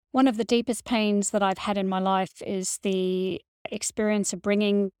One of the deepest pains that I've had in my life is the experience of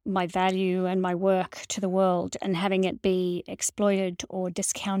bringing my value and my work to the world and having it be exploited or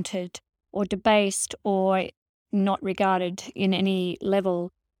discounted or debased or not regarded in any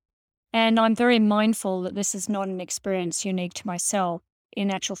level. And I'm very mindful that this is not an experience unique to myself.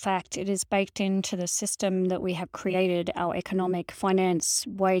 In actual fact, it is baked into the system that we have created, our economic, finance,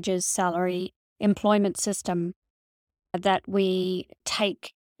 wages, salary, employment system, that we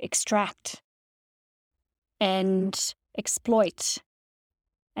take, extract, and exploit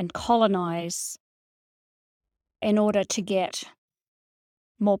and colonize in order to get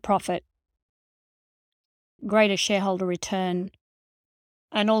more profit, greater shareholder return,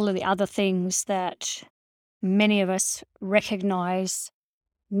 and all of the other things that many of us recognize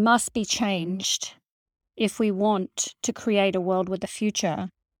must be changed if we want to create a world with a future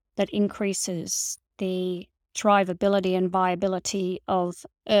that increases the thrivability and viability of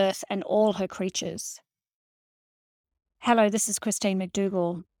Earth and all her creatures. Hello, this is Christine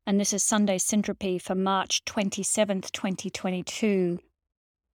McDougall, and this is Sunday Syntropy for March 27th, 2022.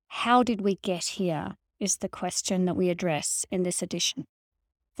 How did we get here is the question that we address in this edition.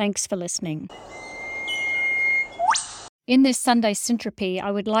 Thanks for listening. In this Sunday Syntropy,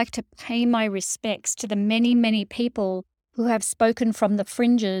 I would like to pay my respects to the many, many people who have spoken from the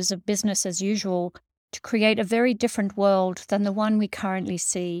fringes of business as usual to create a very different world than the one we currently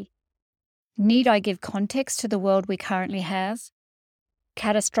see. Need I give context to the world we currently have?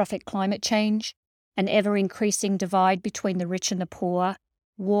 Catastrophic climate change, an ever-increasing divide between the rich and the poor,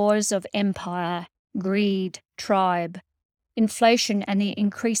 wars of empire, greed, tribe, inflation and the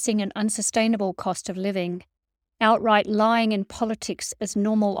increasing and unsustainable cost of living, outright lying in politics as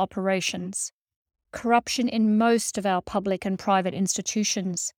normal operations, corruption in most of our public and private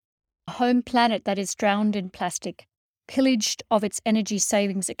institutions, a home planet that is drowned in plastic, pillaged of its energy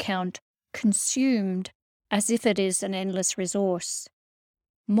savings account, consumed as if it is an endless resource.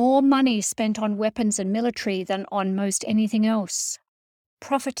 More money spent on weapons and military than on most anything else.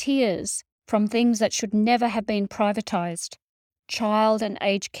 Profiteers from things that should never have been privatized. Child and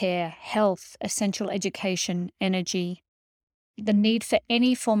aged care, health, essential education, energy. The need for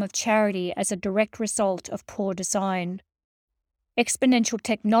any form of charity as a direct result of poor design. Exponential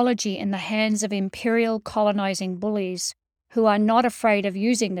technology in the hands of imperial colonizing bullies who are not afraid of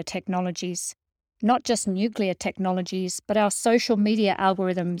using the technologies, not just nuclear technologies, but our social media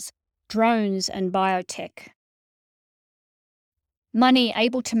algorithms, drones and biotech. Money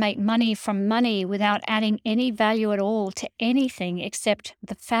able to make money from money without adding any value at all to anything except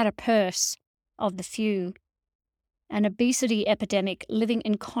the fatter purse of the few. An obesity epidemic living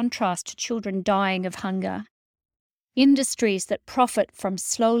in contrast to children dying of hunger. Industries that profit from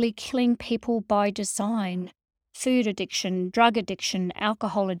slowly killing people by design. Food addiction, drug addiction,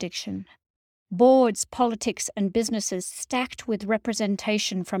 alcohol addiction. Boards, politics, and businesses stacked with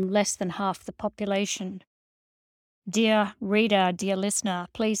representation from less than half the population. Dear reader, dear listener,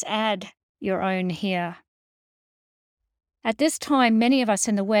 please add your own here. At this time, many of us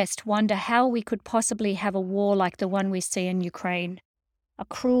in the West wonder how we could possibly have a war like the one we see in Ukraine. A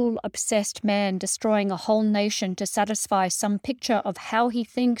cruel, obsessed man destroying a whole nation to satisfy some picture of how he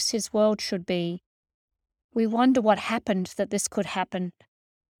thinks his world should be. We wonder what happened that this could happen.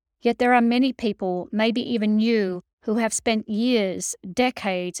 Yet there are many people, maybe even you, who have spent years,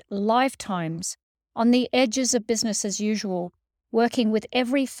 decades, lifetimes on the edges of business as usual, working with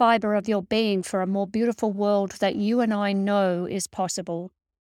every fiber of your being for a more beautiful world that you and I know is possible.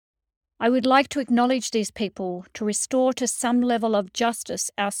 I would like to acknowledge these people, to restore to some level of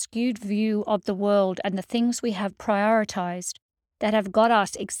justice our skewed view of the world and the things we have prioritized that have got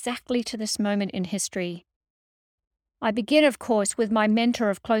us exactly to this moment in history. I begin, of course, with my mentor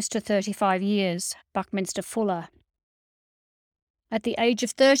of close to 35 years, Buckminster Fuller. At the age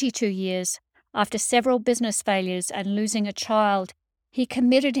of 32 years, after several business failures and losing a child, he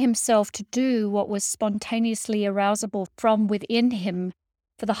committed himself to do what was spontaneously arousable from within him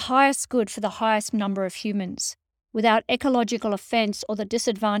for the highest good for the highest number of humans, without ecological offense or the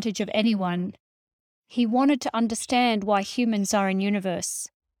disadvantage of anyone. He wanted to understand why humans are in universe.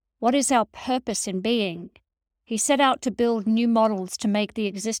 What is our purpose in being? He set out to build new models to make the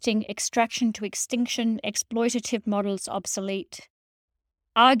existing extraction to extinction exploitative models obsolete.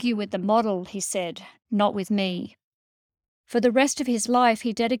 Argue with the model, he said, not with me. For the rest of his life,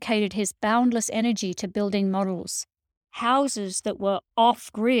 he dedicated his boundless energy to building models. Houses that were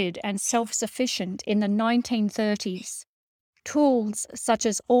off-grid and self-sufficient in the 1930s. Tools such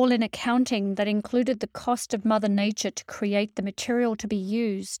as all-in accounting that included the cost of Mother Nature to create the material to be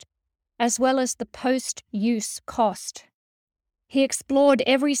used, as well as the post-use cost. He explored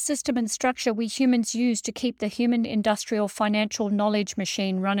every system and structure we humans use to keep the human industrial financial knowledge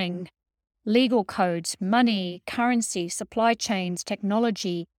machine running. Legal codes, money, currency, supply chains,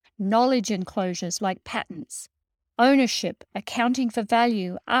 technology, knowledge enclosures like patents, ownership, accounting for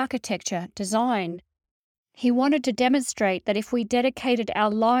value, architecture, design. He wanted to demonstrate that if we dedicated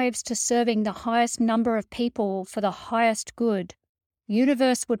our lives to serving the highest number of people for the highest good,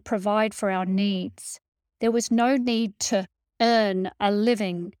 universe would provide for our needs. There was no need to earn a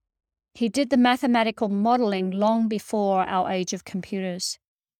living. He did the mathematical modeling long before our age of computers.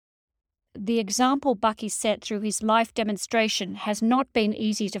 The example Bucky set through his life demonstration has not been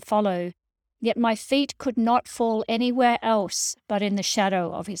easy to follow, yet my feet could not fall anywhere else but in the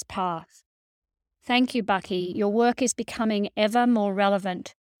shadow of his path. Thank you, Bucky. Your work is becoming ever more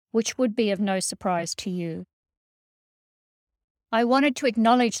relevant, which would be of no surprise to you. I wanted to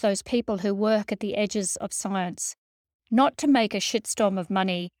acknowledge those people who work at the edges of science, not to make a shitstorm of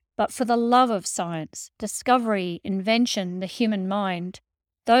money, but for the love of science, discovery, invention, the human mind.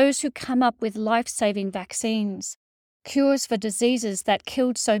 Those who come up with life-saving vaccines, cures for diseases that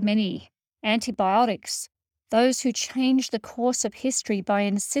killed so many, antibiotics. Those who changed the course of history by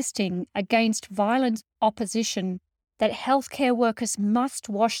insisting against violent opposition that healthcare workers must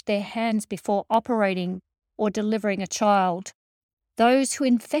wash their hands before operating or delivering a child. Those who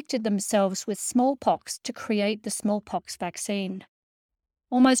infected themselves with smallpox to create the smallpox vaccine.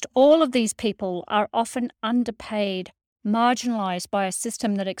 Almost all of these people are often underpaid, marginalized by a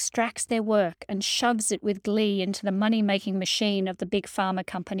system that extracts their work and shoves it with glee into the money-making machine of the big pharma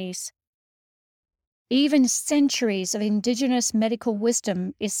companies. Even centuries of indigenous medical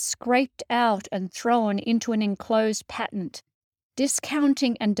wisdom is scraped out and thrown into an enclosed patent,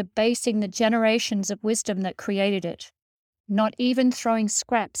 discounting and debasing the generations of wisdom that created it, not even throwing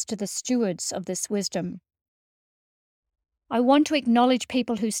scraps to the stewards of this wisdom. I want to acknowledge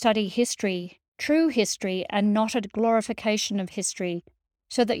people who study history, true history, and not a glorification of history,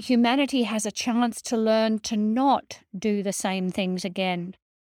 so that humanity has a chance to learn to not do the same things again.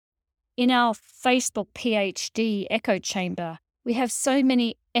 In our Facebook PhD echo chamber, we have so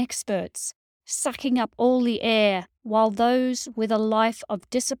many experts sucking up all the air, while those with a life of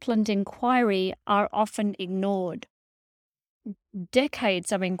disciplined inquiry are often ignored.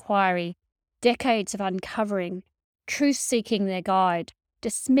 Decades of inquiry, decades of uncovering, truth-seeking their guide,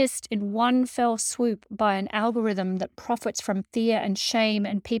 dismissed in one fell swoop by an algorithm that profits from fear and shame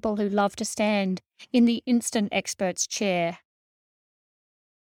and people who love to stand in the instant expert's chair.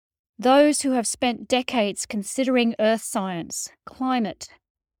 Those who have spent decades considering earth science, climate,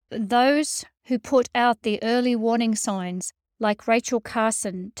 those who put out the early warning signs, like Rachel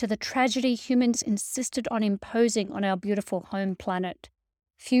Carson, to the tragedy humans insisted on imposing on our beautiful home planet.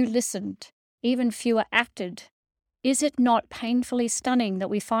 Few listened, even fewer acted. Is it not painfully stunning that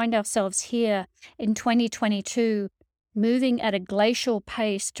we find ourselves here in 2022, moving at a glacial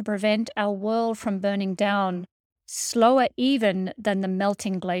pace to prevent our world from burning down, slower even than the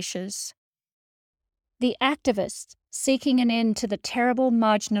melting glaciers? The activists seeking an end to the terrible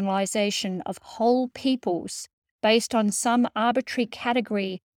marginalization of whole peoples based on some arbitrary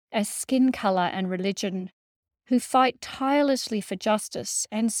category as skin color and religion, who fight tirelessly for justice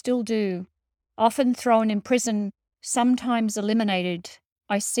and still do, often thrown in prison, sometimes eliminated.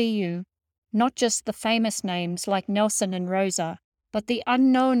 I see you, not just the famous names like Nelson and Rosa, but the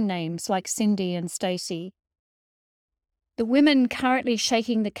unknown names like Cindy and Stacy. The women currently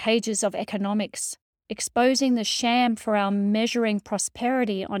shaking the cages of economics, exposing the sham for our measuring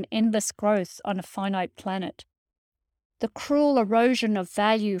prosperity on endless growth on a finite planet. The cruel erosion of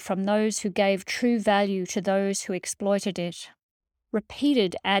value from those who gave true value to those who exploited it.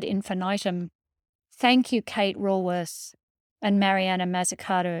 Repeated ad infinitum. Thank you, Kate Raworth and Mariana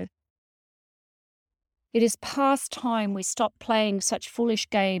Mazzucato. It is past time we stop playing such foolish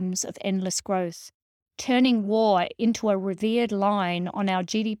games of endless growth, turning war into a revered line on our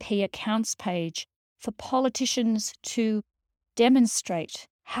GDP accounts page for politicians to demonstrate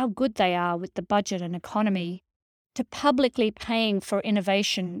how good they are with the budget and economy, to publicly paying for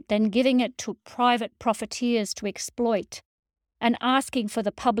innovation, then giving it to private profiteers to exploit, and asking for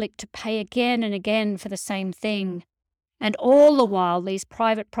the public to pay again and again for the same thing. And all the while, these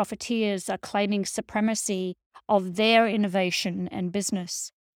private profiteers are claiming supremacy of their innovation and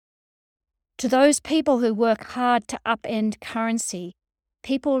business. To those people who work hard to upend currency,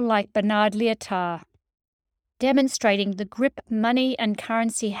 people like Bernard Lietaer, demonstrating the grip money and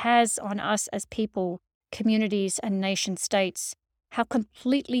currency has on us as people, communities, and nation-states, how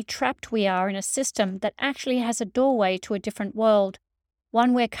completely trapped we are in a system that actually has a doorway to a different world,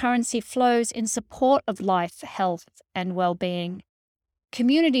 one where currency flows in support of life, health, and well-being.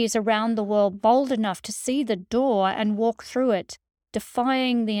 Communities around the world bold enough to see the door and walk through it,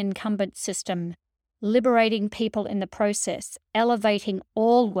 defying the incumbent system, liberating people in the process, elevating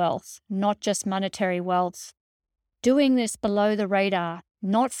all wealth, not just monetary wealth. Doing this below the radar,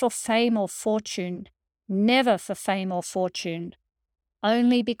 not for fame or fortune, never for fame or fortune,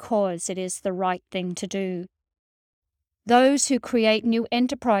 only because it is the right thing to do. Those who create new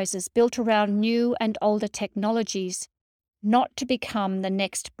enterprises built around new and older technologies, not to become the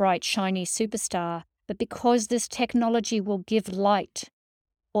next bright, shiny superstar, but because this technology will give light,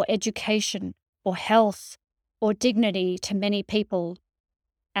 or education, or health, or dignity to many people.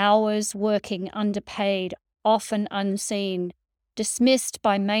 Hours working underpaid, often unseen, dismissed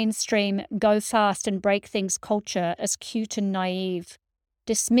by mainstream go fast and break things culture as cute and naive,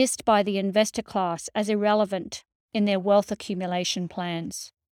 dismissed by the investor class as irrelevant in their wealth accumulation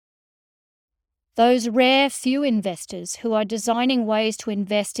plans. Those rare few investors who are designing ways to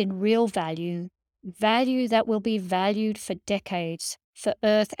invest in real value, value that will be valued for decades, for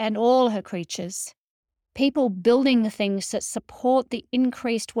Earth and all her creatures. People building the things that support the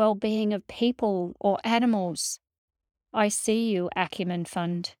increased well-being of people or animals. I see you, Acumen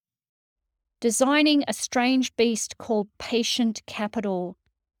Fund. Designing a strange beast called patient capital,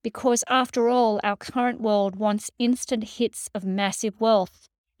 because after all, our current world wants instant hits of massive wealth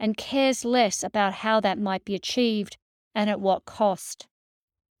and cares less about how that might be achieved and at what cost.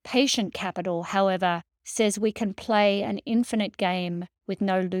 Patient capital, however, says we can play an infinite game with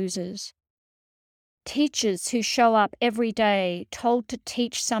no losers. Teachers who show up every day told to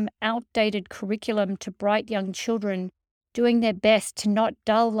teach some outdated curriculum to bright young children, doing their best to not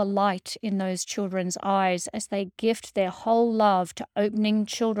dull the light in those children's eyes as they gift their whole love to opening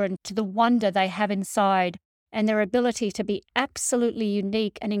children to the wonder they have inside and their ability to be absolutely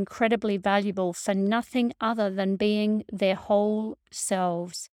unique and incredibly valuable for nothing other than being their whole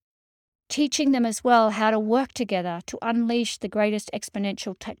selves. Teaching them as well how to work together to unleash the greatest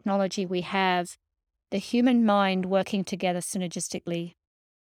exponential technology we have, the human mind working together synergistically.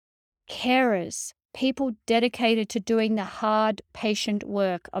 Carers, people dedicated to doing the hard, patient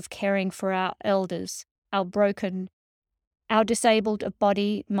work of caring for our elders, our broken, our disabled of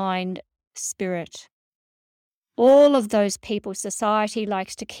body, mind, spirit. All of those people society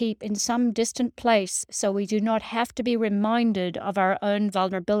likes to keep in some distant place so we do not have to be reminded of our own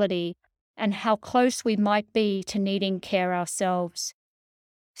vulnerability and how close we might be to needing care ourselves.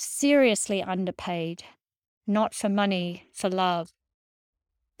 Seriously underpaid, not for money, for love.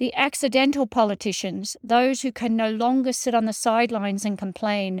 The accidental politicians, those who can no longer sit on the sidelines and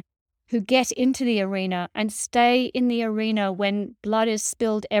complain, who get into the arena and stay in the arena when blood is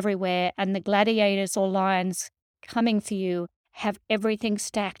spilled everywhere and the gladiators or lions coming for you have everything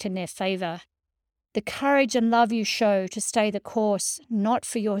stacked in their favor. The courage and love you show to stay the course, not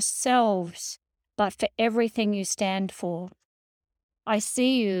for yourselves, but for everything you stand for. I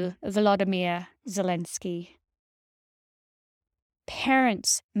see you, Volodymyr Zelensky.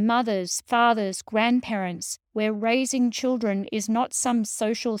 Parents, mothers, fathers, grandparents, where raising children is not some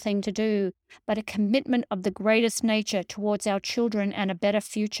social thing to do, but a commitment of the greatest nature towards our children and a better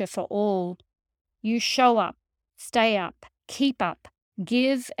future for all. You show up, stay up, keep up,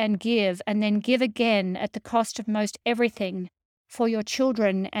 give, and then give again at the cost of most everything for your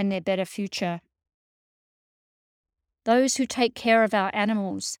children and their better future. Those who take care of our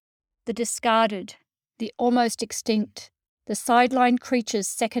animals, the discarded, the almost extinct, the sidelined creatures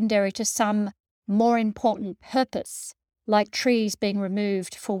secondary to some more important purpose, like trees being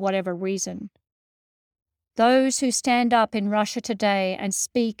removed for whatever reason. Those who stand up in Russia today and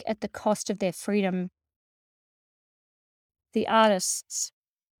speak at the cost of their freedom. The artists,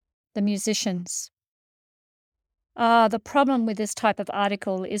 the musicians. The problem with this type of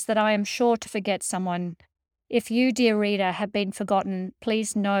article is that I am sure to forget someone. If you, dear reader, have been forgotten,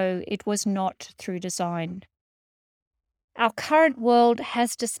 please know it was not through design. Our current world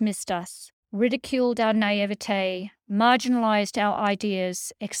has dismissed us, ridiculed our naivete, marginalized our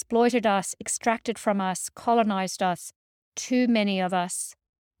ideas, exploited us, extracted from us, colonized us, too many of us.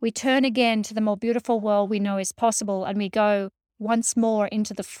 We turn again to the more beautiful world we know is possible, and we go once more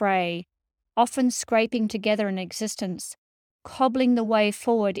into the fray, often scraping together an existence, cobbling the way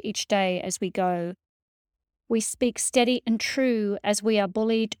forward each day as we go. We speak steady and true as we are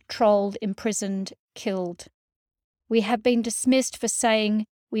bullied, trolled, imprisoned, killed. We have been dismissed for saying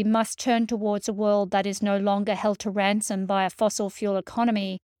we must turn towards a world that is no longer held to ransom by a fossil fuel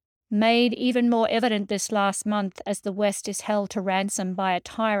economy, made even more evident this last month as the West is held to ransom by a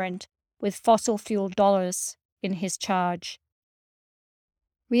tyrant with fossil fuel dollars in his charge.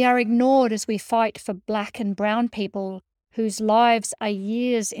 We are ignored as we fight for Black and brown people whose lives are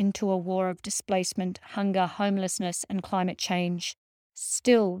years into a war of displacement, hunger, homelessness, and climate change,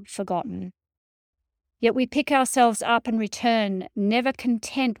 still forgotten. Yet we pick ourselves up and return, never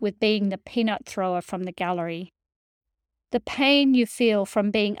content with being the peanut thrower from the gallery. The pain you feel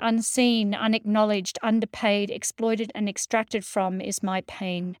from being unseen, unacknowledged, underpaid, exploited, and extracted from is my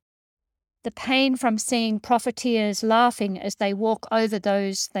pain. The pain from seeing profiteers laughing as they walk over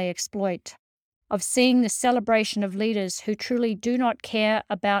those they exploit, of seeing the celebration of leaders who truly do not care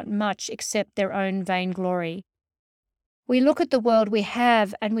about much except their own vainglory. We look at the world we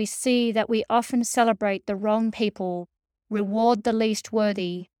have and we see that we often celebrate the wrong people, reward the least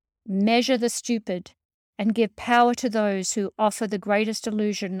worthy, measure the stupid, and give power to those who offer the greatest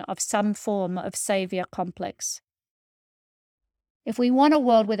illusion of some form of savior complex. If we want a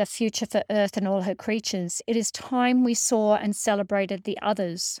world with a future for Earth and all her creatures, it is time we saw and celebrated the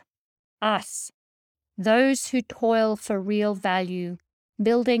others, us, those who toil for real value,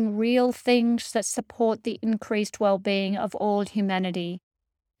 building real things that support the increased well-being of all humanity.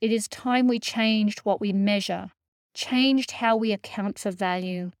 It is time we changed what we measure, changed how we account for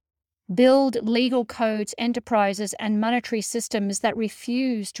value, build legal codes, enterprises, and monetary systems that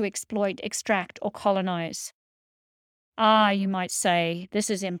refuse to exploit, extract, or colonize. You might say, this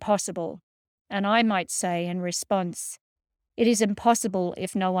is impossible. And I might say in response, it is impossible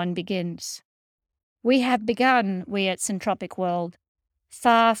if no one begins. We have begun, we at Syntropic World,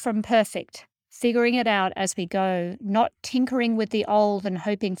 far from perfect, figuring it out as we go, not tinkering with the old and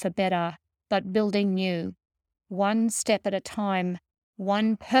hoping for better, but building new, one step at a time,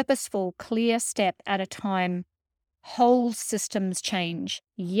 one purposeful, clear step at a time. Whole systems change.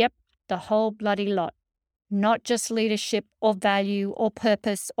 Yep, the whole bloody lot. Not just leadership or value or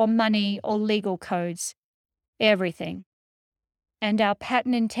purpose or money or legal codes. Everything. And our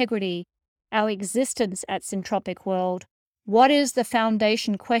pattern integrity, our existence at Syntropic World, what is the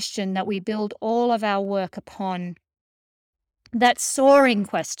foundation question that we build all of our work upon? That soaring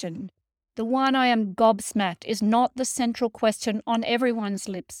question, the one I am gobsmacked, is not the central question on everyone's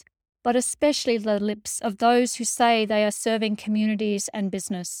lips, but especially the lips of those who say they are serving communities and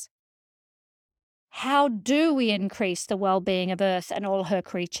business. How do we increase the well-being of Earth and all her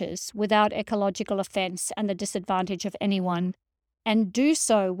creatures without ecological offence and the disadvantage of anyone, and do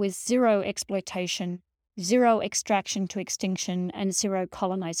so with zero exploitation, zero extraction to extinction, and zero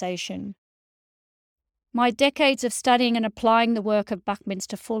colonisation? My decades of studying and applying the work of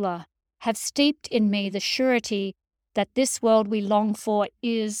Buckminster Fuller have steeped in me the surety that this world we long for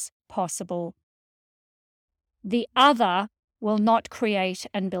is possible. The other will not create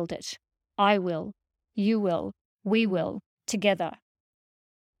and build it. I will. You will, we will, together.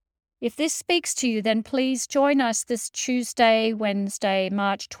 If this speaks to you, then please join us this Tuesday, Wednesday,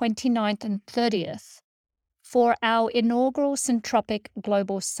 March 29th and 30th for our inaugural Syntropic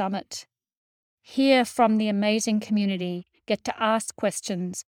Global Summit. Hear from the amazing community, get to ask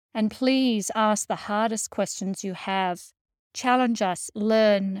questions, and please ask the hardest questions you have. Challenge us,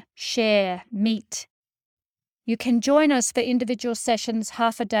 learn, share, meet. You can join us for individual sessions,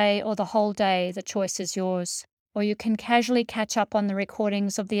 half a day or the whole day. The choice is yours. Or you can casually catch up on the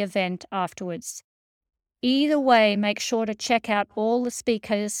recordings of the event afterwards. Either way, make sure to check out all the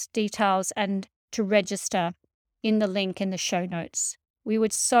speakers' details and to register in the link in the show notes. We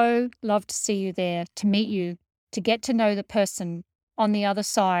would so love to see you there, to meet you, to get to know the person on the other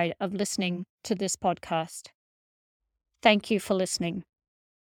side of listening to this podcast. Thank you for listening.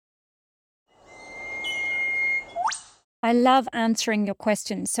 I love answering your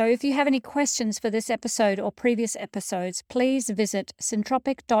questions. So if you have any questions for this episode or previous episodes, please visit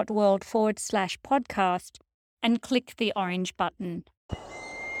syntropic.world/podcast and click the orange button.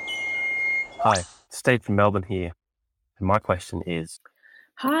 Hi, Steve from Melbourne here. And my question is...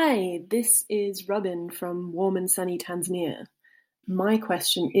 Hi, this is Robin from warm and sunny Tanzania. My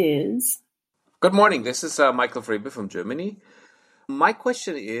question is... Good morning, this is Michael Frebe from Germany. My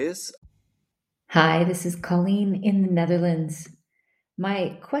question is... Hi, this is Colleen in the Netherlands.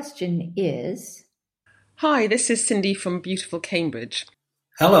 My question is... Hi, this is Cindy from beautiful Cambridge.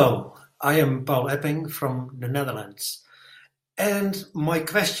 Hello, I am Paul Epping from the Netherlands. And my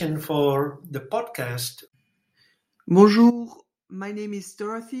question for the podcast... Bonjour, my name is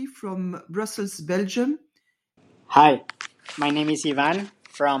Dorothy from Brussels, Belgium. Hi, my name is Ivan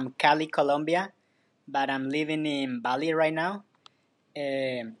from Cali, Colombia, but I'm living in Bali right now.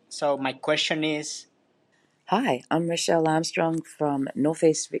 So my question is... Hi, I'm Rochelle Armstrong from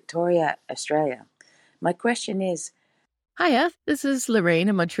Northeast Victoria, Australia. My question is... Hiya, this is Lorraine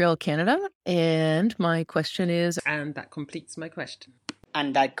in Montreal, Canada, and my question is... And that completes my question.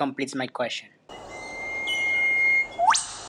 And that completes my question.